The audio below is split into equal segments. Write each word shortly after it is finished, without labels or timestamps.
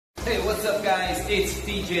Hey, what's up guys? It's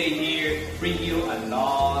TJ here, bring you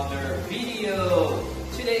another video.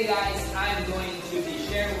 Today guys, I'm going to be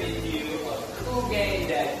sharing with you a cool game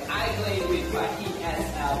that I play with my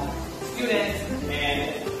ESL students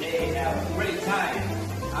and they have a great time.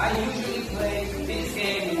 I usually play this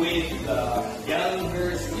game with the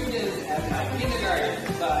younger students at my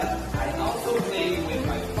kindergarten, but I also play with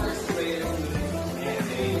my first grader students and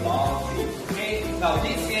they love it. Okay, now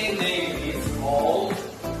this game name is called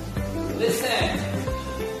Listen,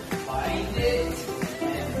 find it,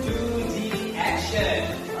 and do the action.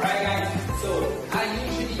 Alright guys, so I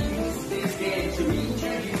usually use this game to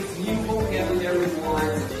introduce new vocabulary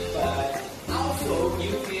words, but also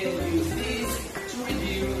you can use this to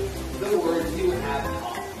review the words you have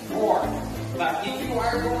taught before. But if you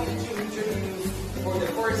are going to introduce for the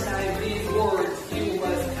first time these words, you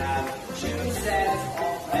must have 2 sets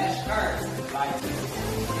of flashcards. Like you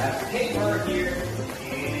have paper here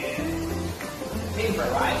and paper,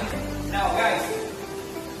 right? Now guys,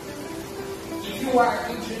 if you are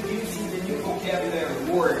introducing the new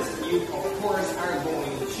vocabulary words, you of course are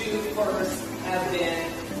going to first have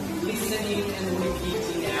them listening and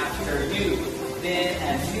repeating after you. Then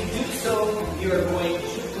as you do so, you're going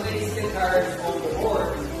to place the cards on the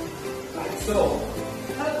board. Like so.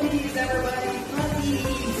 Puppies, everybody,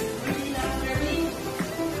 puppies! Repeat after me.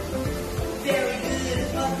 Very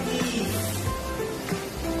good, puppies!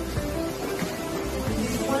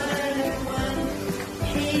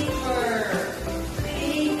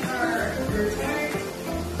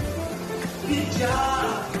 Good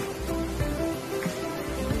job.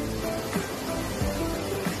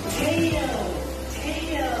 Tail.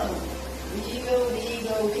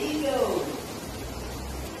 Ego.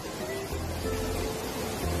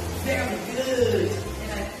 Very good.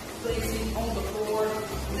 And I place it on the floor.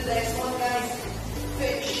 The next one, guys.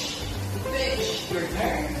 Fish. Your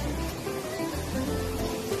turn.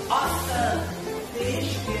 Awesome.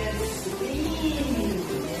 Fish can swim.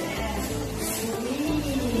 Yes. Swim.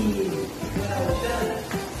 Well done.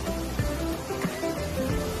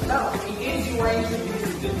 Now, in case you are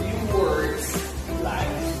introducing the new words,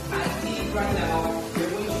 like I did right now, you're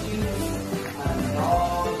going to use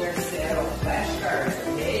another set of flashcards,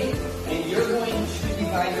 okay? And you're going to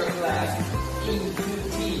divide your class into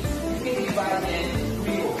teams. You can divide them in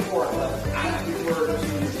 3 or 4, but I prefer 2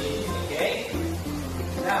 teams, okay?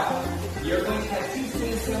 Now, you're going to have 2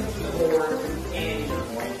 students come to the board, and you're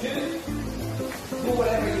going to do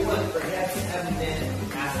whatever you want. Perhaps have them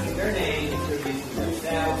asking their name, introducing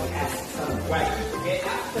themselves, ask some questions. Okay,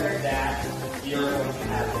 after that, you're going to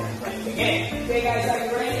have them playing the game. Okay, guys, are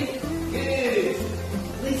you ready? Good.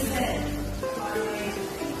 Listen.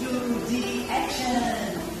 Do the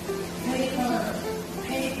action.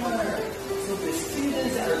 Paper. So the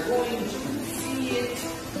students are going to see it,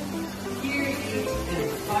 hear it, and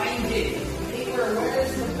find it. Paper, where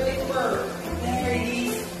is the paper? There it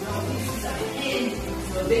is. Now this is a hint,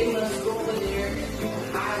 so they must go over there and do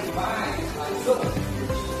high five, like so.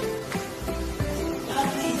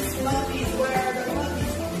 Puppies, where are the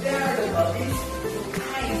puppies? There are the puppies. So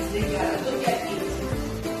guys, they gotta look at it.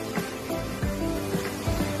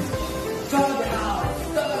 Doghouse,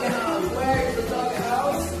 where is the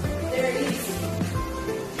doghouse? There it is.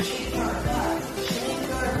 Shake our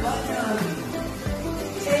button.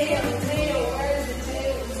 Tail, where is the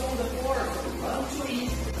tail? It's on the floor. 1, 2,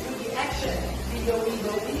 do the action.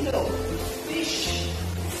 Ego. Fish.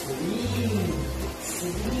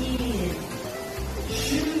 Swim.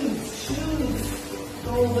 Shoes.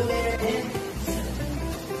 Go over there and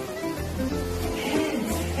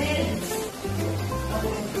hands.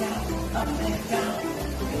 Up and down.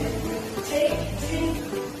 Take.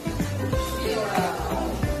 Spin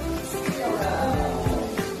around.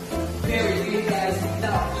 Very good, guys.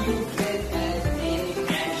 Now you can add any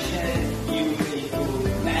action you need to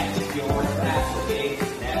match your class, okay?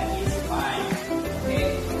 That is fine.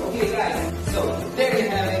 Okay, guys. So there you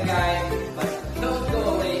have it, guys. But don't go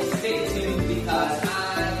away. Stay tuned because I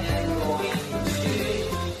am going to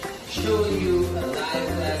show you a live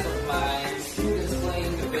class of my students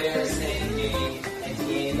playing the bear sand game at the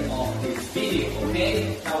end of this video, okay?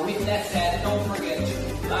 Now with that said, don't forget to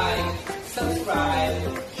like, subscribe,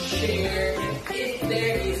 share, and if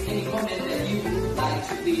there is any comment that you would like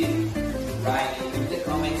to leave, write in the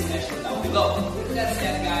comment section down below. With that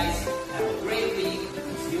said, guys, have a great week.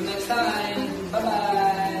 See you next time.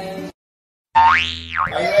 Bye-bye. Are you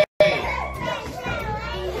ready?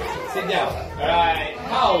 Sit down. Alright.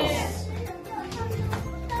 House.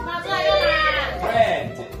 Bread.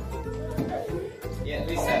 Yeah,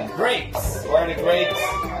 listen. Grapes. Where are the grapes?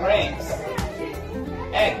 Grapes.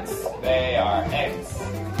 Eggs. They are eggs.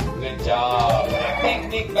 Good Good job.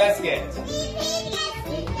 Picnic basket.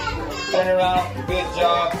 Turn around. Good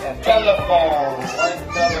job. And telephone. Where's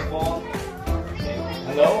the telephone?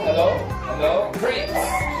 Hello? Hello? Hello? Grapes.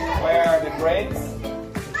 Where are the grapes?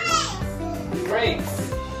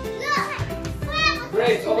 Grapes.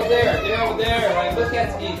 Grapes over there. They're over there. Right? Look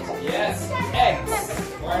at it. Yes. Eggs.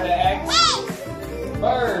 Where are the eggs?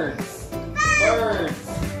 Birds. Birds.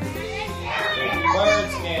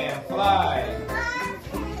 Birds can fly.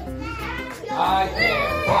 I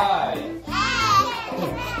can fly.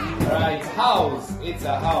 Right, house. It's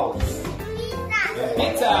a house.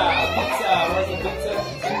 Pizza. Pizza. Where's the pizza?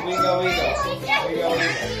 Wiggle, wiggle. Wiggle,